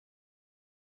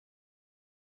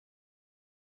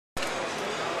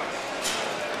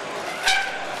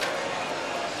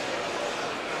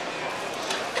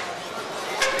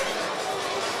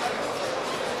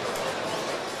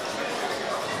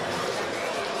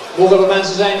mogen er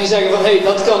mensen zijn die zeggen van hé,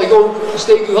 dat kan ik ook,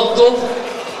 steek uw hand op.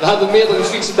 We hebben meerdere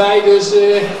fietsen bij, dus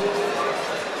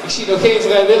ik zie nog geen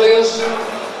vrijwilligers.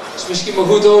 Dat is misschien maar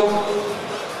goed ook.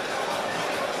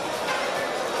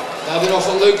 We hebben nog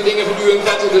wat leuke dingen voor u in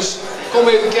petto, dus kom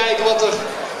even kijken wat er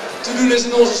te doen is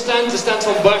in onze stand. De stand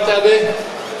van Bart Ebben.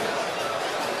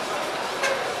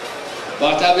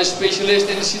 Bart Ebben is specialist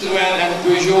in de Citroën en de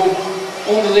Peugeot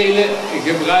onderdelen,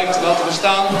 gebruikt wat er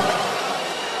bestaan.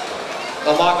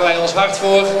 Daar maken wij ons hard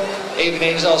voor.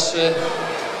 Eveneens als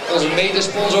onze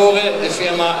medesponsoren, de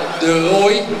firma de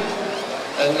Rooy.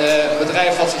 Een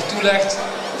bedrijf wat zich toelegt,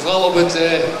 vooral op het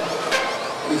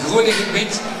groene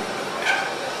gebied.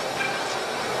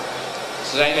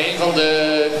 Ze zijn een van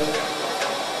de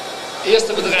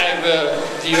eerste bedrijven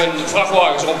die hun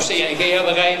vrachtwagens op CNG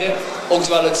hebben rijden,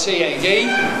 oftewel het CNG.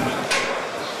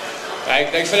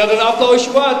 Kijk, ik vind dat een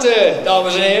applausje waard,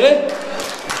 dames en heren.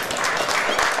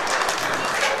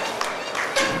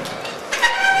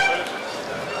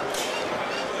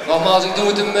 Nogmaals, ik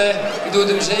doe het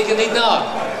hem zeker niet na.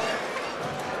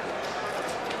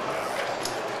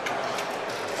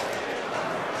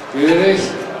 Keurig.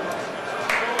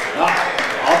 Ja,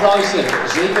 applausje,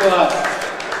 zeker waar.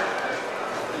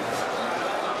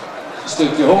 Een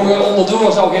stukje hoger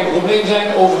onderdoor zou geen probleem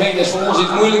zijn. Overheen is voor ons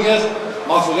iets moeilijker.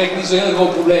 Mag voor Rick niet zo'n heel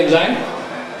groot probleem zijn.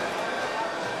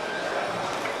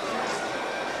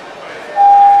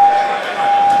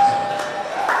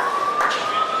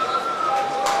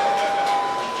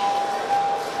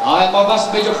 Nou, het mag best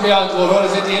een beetje opgejuicht worden hoor,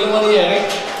 dat vindt hij helemaal niet erg.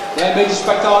 Jij een beetje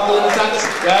spektakel in de tent.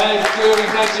 Kijk,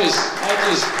 keurig, netjes,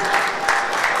 netjes.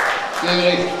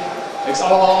 Keurig. Het is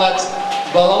allemaal met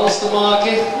balans te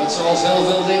maken, met zoals heel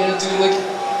veel dingen natuurlijk.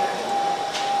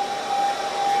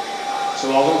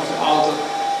 Zoals ook auto.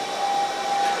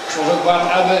 Zoals ook Bart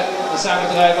Ebben, dat zijn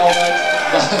bedrijven altijd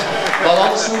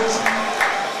balans zoekt.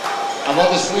 En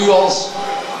wat is voor u als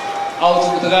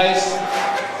autobedrijf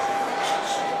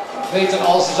beter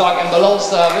als de zaak in balans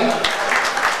te hebben?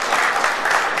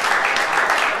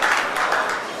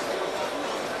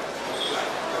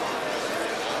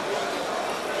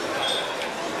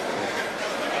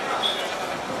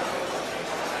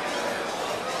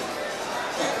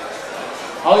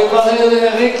 Hou je wel heel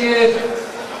Rick?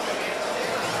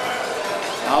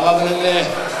 Nou, we hebben een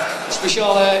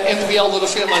speciale Imperial door de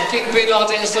firma Kickpin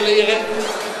laten installeren.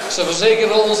 Ze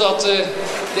verzekeren ons dat de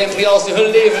Imperials die hun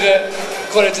leveren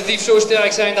kwalitatief zo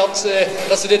sterk zijn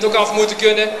dat ze dit ook af moeten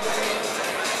kunnen.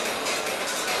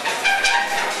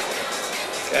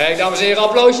 Kijk, dames en heren,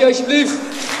 applausje alsjeblieft.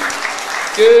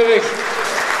 Keurig.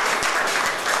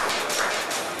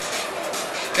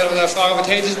 Kunnen we daar vragen of het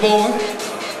heet is boven?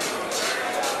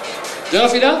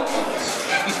 Durf je dat?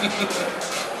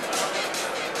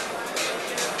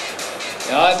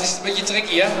 Ja, het is een beetje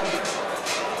tricky, hè?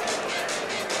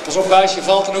 Pas op, als je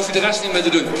valt, dan hoef je de rest niet meer te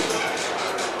doen.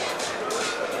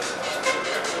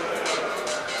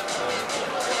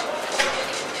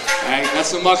 Kijk, net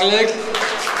zo makkelijk.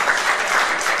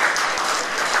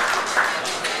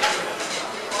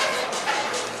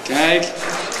 Kijk.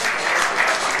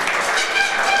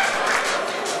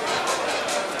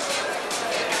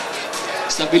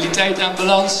 Stabiliteit en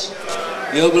balans,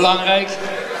 heel belangrijk.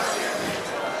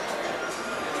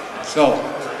 Zo.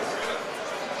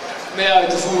 Mee uit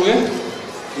te voeren.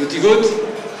 Doet hij goed.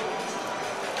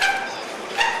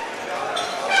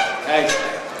 Kijk,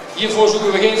 hiervoor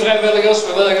zoeken we geen vrijwilligers.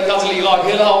 We willen het atelier graag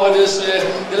heel houden, dus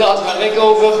die laten we aan Rick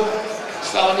over. Dus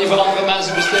verder niet voor andere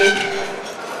mensen besteed.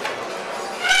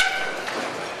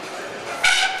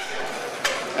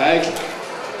 Kijk,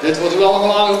 dit wordt u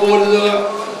allemaal aangeboden door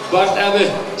Bart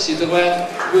Ebben, Citroën,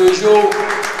 Peugeot,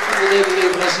 onderdelen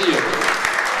leverancier.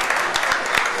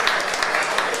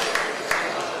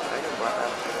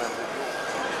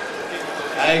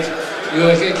 Kijk,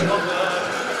 heel gek.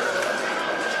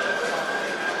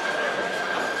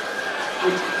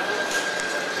 Goed.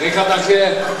 Ik ga nog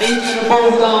één keer naar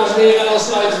boven, dames en heren, en dan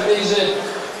sluiten we deze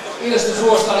eerste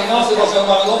voorstelling af. Dit was wel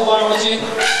maar een opwarmertje.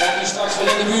 We zijn nu straks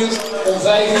weer in de buurt om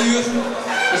 5 uur.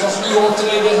 Dus als we nu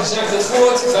optreden, zegt het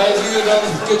voort. 5 uur, dan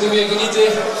kunt u weer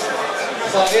genieten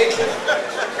van Rick.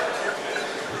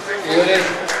 Rick.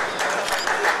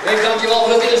 Rick, dankjewel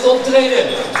voor het eerste optreden.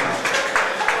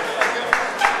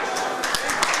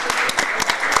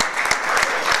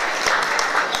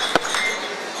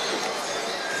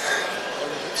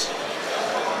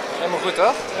 Helemaal goed,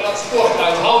 hoor. Transport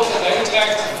uit Houten naar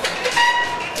Utrecht.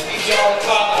 Een ideale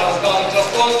partner als kan ik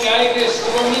transport. Kijk eens,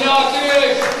 kom hier naar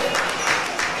keurig.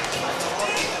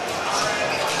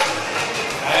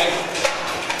 Kijk,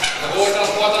 de Rooy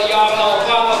Transport al jaren al een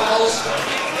partner van ons.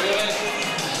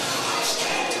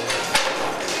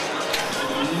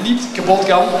 niet kapot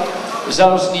kan.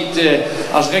 Zelfs niet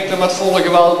als Rick er met volle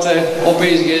geweld op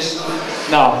bezig is.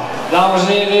 Nou, dames en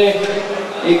heren,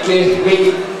 ik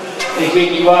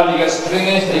weet niet waar die gaat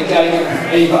springen. Ik kijk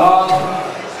hem even aan.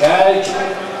 Kijk,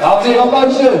 dames en heren,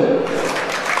 applausje.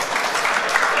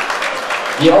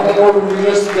 Die had ik ook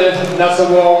gerust net zo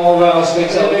warm als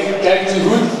Rick zelf. Kijkt u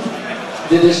goed.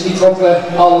 Dit is niet wat we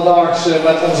alledaags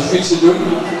met onze fietsen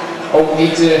doen. Ook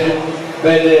niet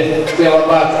bij de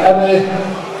Bart Ebben.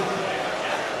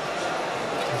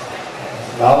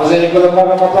 Dames en heren, ik wil een warm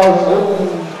applaus doen.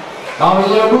 Dames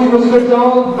en heren, goed, met een beetje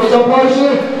aan. Beetje applausje.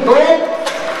 Kom op.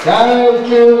 Kijk,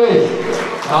 keurig.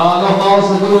 Nogmaals,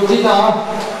 dat doen we niet na.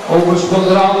 Oversprong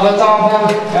er aan de tafel.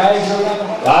 Kijk,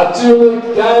 ja,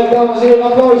 tuurlijk. Kijk, dames en heren,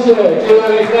 applausje.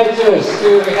 Keurig netjes,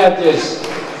 keurig netjes.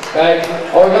 Kijk,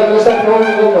 oh, ik ga er een stukje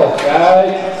hoger nog.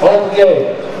 Kijk, hoppakee.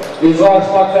 Die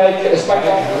vraagpraktijk,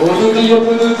 hoe doet hij het,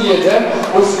 hoe doet hij het, hè?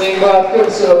 Oefening waar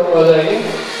kunst, zullen we maar zeggen.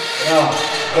 Nou,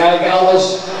 kijk,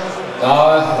 alles.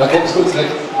 Nou, dat komt goed,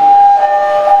 Rick.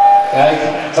 Kijk,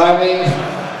 timing,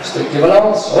 stukje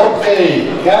balans,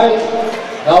 hoppakee. Kijk,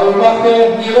 nou, u mag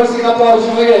hier rustig een applausje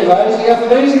voor geven. Hij is nog even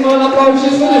bezig, maar een applausje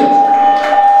is verdiend.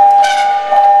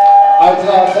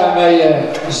 Uiteraard zijn wij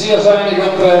zeer zuinig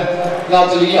op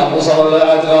Nathalie, anders hadden we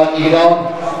uiteraard niet gedaan.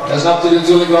 Dat snapt u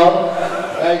natuurlijk wel.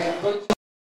 Kijk.